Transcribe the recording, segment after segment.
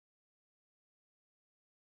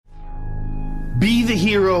Be the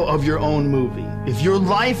hero of your own movie. If your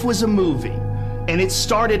life was a movie and it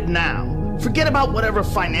started now, forget about whatever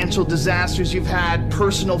financial disasters you've had,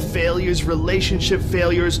 personal failures, relationship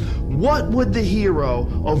failures. What would the hero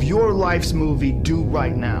of your life's movie do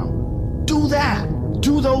right now? Do that.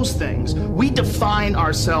 Do those things. We define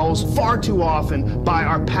ourselves far too often by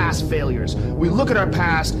our past failures. We look at our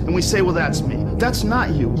past and we say, well, that's me. That's not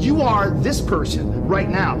you. You are this person right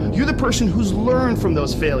now. You're the person who's learned from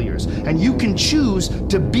those failures. And you can choose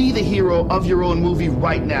to be the hero of your own movie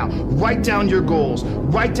right now. Write down your goals.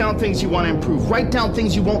 Write down things you want to improve. Write down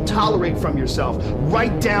things you won't tolerate from yourself.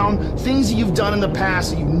 Write down things that you've done in the past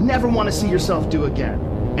that you never want to see yourself do again.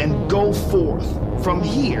 And go forth from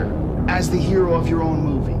here as the hero of your own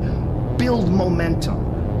movie. Build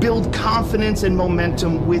momentum. Build confidence and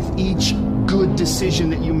momentum with each good decision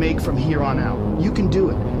that you make from here on out. You can do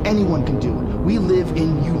it. Anyone can do it. We live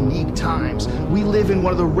in unique times. We live in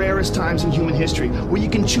one of the rarest times in human history where you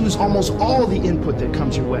can choose almost all the input that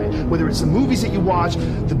comes your way. Whether it's the movies that you watch,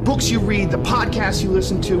 the books you read, the podcasts you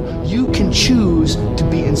listen to, you can choose to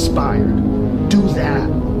be inspired. Do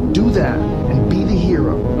that. Do that. And